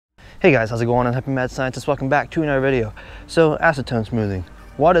Hey guys, how's it going? I'm Happy Mad Scientist. Welcome back to another video. So acetone smoothing,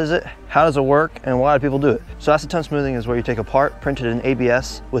 what is it, how does it work, and why do people do it? So acetone smoothing is where you take a part printed in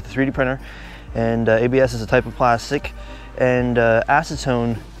ABS with a 3D printer, and ABS is a type of plastic, and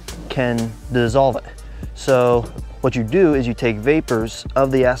acetone can dissolve it. So what you do is you take vapors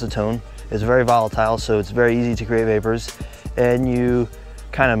of the acetone. It's very volatile, so it's very easy to create vapors, and you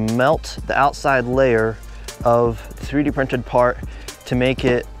kind of melt the outside layer of the 3D printed part to make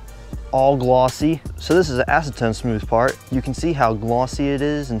it all glossy. So this is an acetone smooth part. You can see how glossy it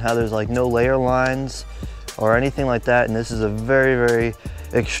is and how there's like no layer lines or anything like that. And this is a very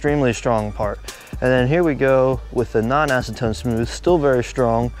extremely strong part. And then here we go with the non-acetone smooth, still very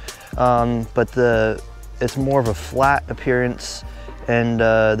strong, but it's more of a flat appearance, and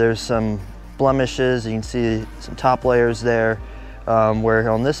there's some blemishes. You can see some top layers there, where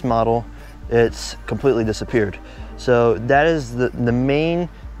on this model it's completely disappeared. So that is the main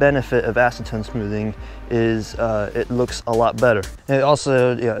benefit of acetone smoothing, is it looks a lot better. And it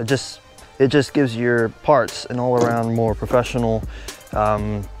also, it just gives your parts an all around more professional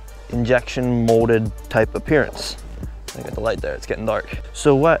injection molded type appearance. I got the light there, it's getting dark.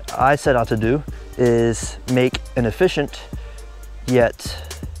 So what I set out to do is make an efficient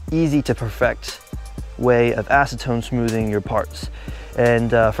yet easy to perfect way of acetone smoothing your parts.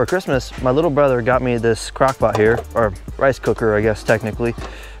 And for Christmas, my little brother got me this crockpot here, or rice cooker, I guess technically.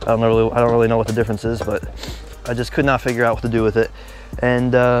 I don't really know what the difference is, but I just could not figure out what to do with it.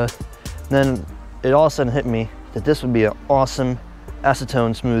 And then it all of a sudden hit me that this would be an awesome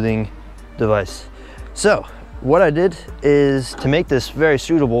acetone smoothing device. So what I did is, to make this very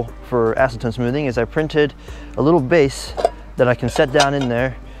suitable for acetone smoothing, is I printed a little base that I can set down in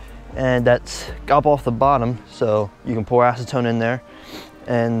there, and that's up off the bottom, so you can pour acetone in there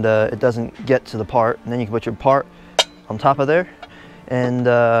and it doesn't get to the part, and then you can put your part on top of there. And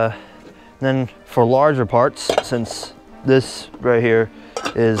then for larger parts, since this right here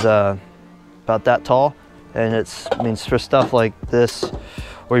is about that tall, and it means for stuff like this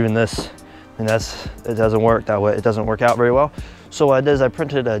or even this, and it doesn't work that way. It doesn't work out very well. So what I did is I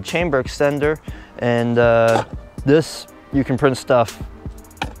printed a chamber extender, and this, you can print stuff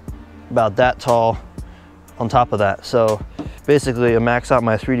about that tall on top of that. So basically I max out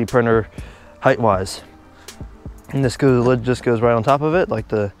my 3D printer height wise. And the lid just goes right on top of it like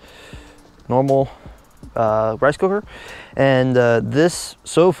the normal rice cooker. And this,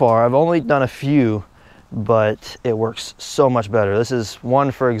 so far, I've only done a few, but it works so much better. This is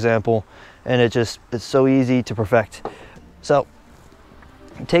one, for example, and it's so easy to perfect. So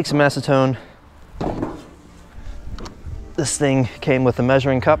take some acetone. This thing came with a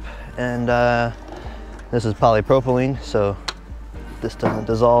measuring cup, and this is polypropylene, so this doesn't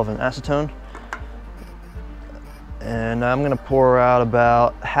dissolve in acetone. And I'm gonna pour out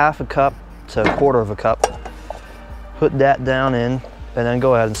about half a cup to a quarter of a cup. Put that down in, and then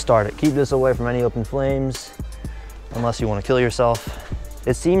go ahead and start it. Keep this away from any open flames, unless you wanna kill yourself.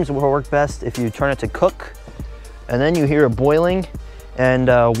 It seems to work best if you turn it to cook, and then you hear it boiling, and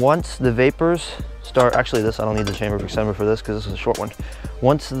once the vapors start, actually this, I don't need the chamber extender for this because this is a short one.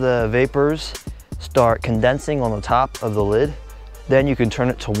 Once the vapors start condensing on the top of the lid, then you can turn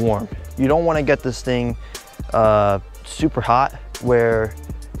it to warm. You don't want to get this thing super hot where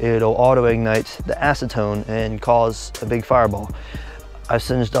it'll auto ignite the acetone and cause a big fireball. I've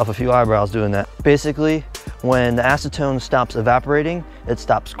singed off a few eyebrows doing that. Basically, when the acetone stops evaporating, it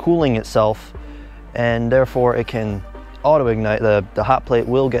stops cooling itself, and therefore it can auto ignite. The hot plate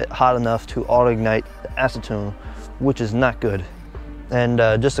will get hot enough to auto ignite the acetone, which is not good. And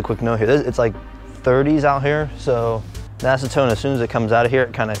just a quick note here, it's like 30s out here, so the acetone, as soon as it comes out of here,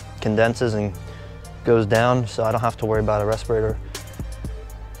 it kind of condenses and goes down, so I don't have to worry about a respirator.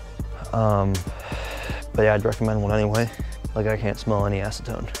 But yeah, I'd recommend one anyway. Like, I can't smell any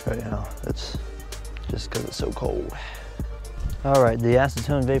acetone right now. It's just because it's so cold. All right, the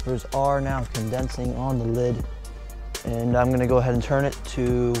acetone vapors are now condensing on the lid, and I'm gonna go ahead and turn it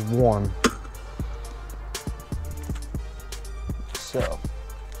to warm. So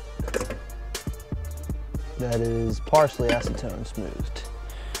that is partially acetone smoothed.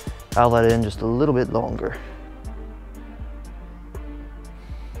 I'll let it in just a little bit longer.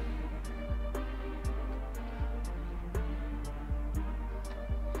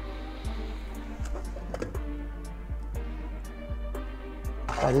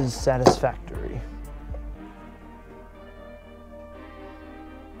 That is satisfactory.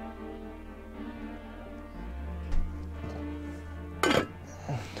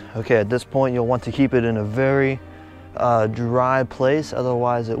 Okay, at this point you'll want to keep it in a very dry place,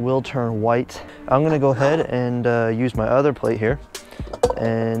 otherwise it will turn white. I'm gonna go ahead and use my other plate here,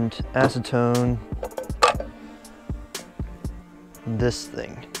 and acetone this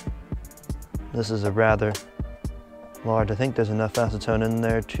thing. This is a rather large, I think there's enough acetone in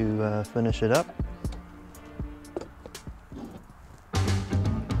there to finish it up.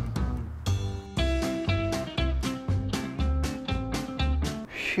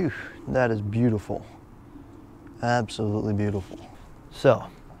 Phew, that is beautiful. Absolutely beautiful. So,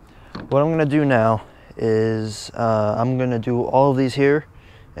 what I'm gonna do now is I'm gonna do all of these here,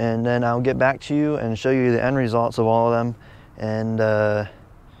 and then I'll get back to you and show you the end results of all of them, and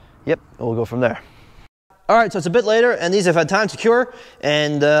yep, we'll go from there. All right, so it's a bit later, and these have had time to cure,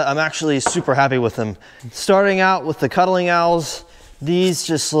 and I'm actually super happy with them. Starting out with the cuddling owls, these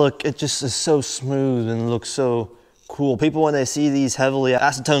just look, it just is so smooth and looks so cool. People, when they see these heavily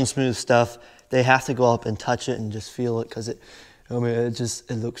acetone smooth stuff, they have to go up and touch it and just feel it, because it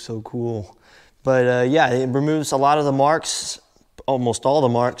looks so cool. But yeah, it removes a lot of the marks, almost all the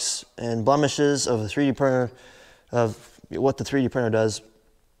marks and blemishes of the 3D printer, of what the 3D printer does,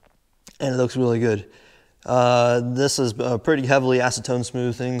 and it looks really good. This is a pretty heavily acetone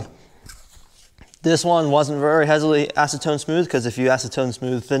smoothing. This one wasn't very heavily acetone smooth, because if you acetone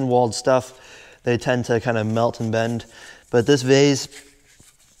smooth thin-walled stuff, they tend to kind of melt and bend. But this vase,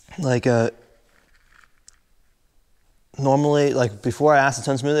 like normally, like before I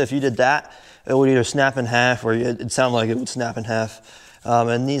acetone smooth it, if you did that, it would either snap in half, or it'd sound like it would snap in half.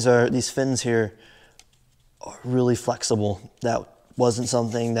 And these fins here are really flexible. That wasn't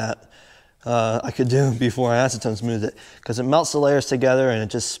something that I could do before I acetone smoothed it, because it melts the layers together and it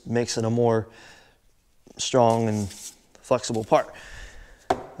just makes it a more strong and flexible part.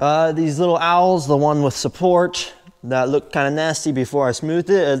 These little owls, the one with support, that looked kind of nasty before I smoothed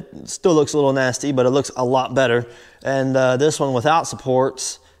it. It still looks a little nasty, but it looks a lot better. And this one without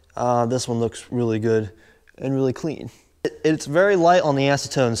supports, this one looks really good and really clean. It's very light on the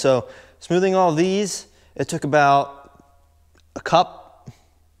acetone, so smoothing all of these, it took about a cup,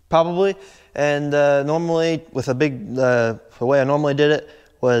 probably. And normally, with a big, the way I normally did it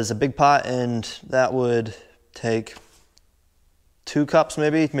was a big pot, and that would take 2 cups,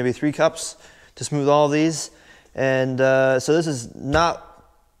 maybe 3 cups to smooth all of these. And so this is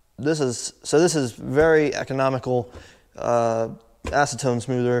very economical acetone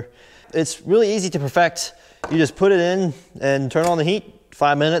smoother. It's really easy to perfect. You just put it in and turn on the heat.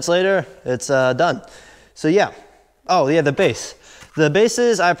 5 minutes later, it's done. So yeah. Oh yeah, the base. The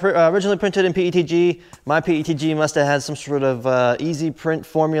bases I originally printed in PETG. My PETG must have had some sort of easy print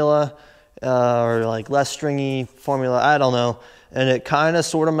formula or like less stringy formula. I don't know. And it kind of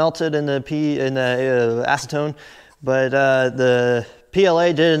sort of melted in the acetone, but the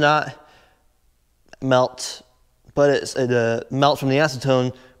PLA did not melt, but it melt from the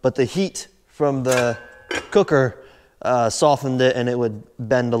acetone, but the heat from the cooker softened it, and it would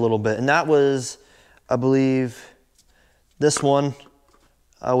bend a little bit. And that was, I believe, this one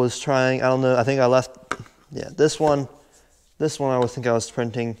I was trying, I don't know, I think I left, yeah, this one I think I was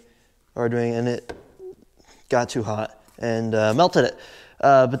printing or doing, and it got too hot and melted it.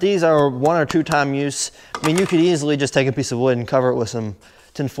 But these are 1 or 2 time use. I mean, you could easily just take a piece of wood and cover it with some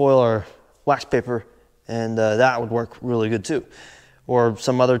tin foil or wax paper, and that would work really good too. Or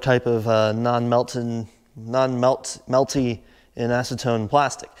some other type of non-melty in acetone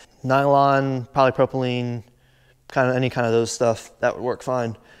plastic. Nylon, polypropylene, any kind of those stuff, that would work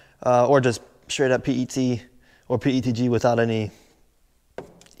fine. Or just straight up PET or PETG without any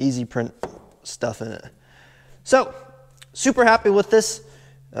easy print stuff in it. So, super happy with this.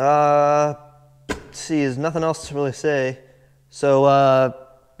 Let's see, there's nothing else to really say. So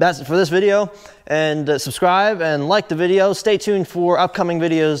that's it for this video. And subscribe and like the video. Stay tuned for upcoming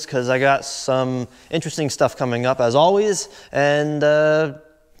videos, because I got some interesting stuff coming up as always. And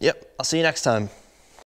yep, I'll see you next time.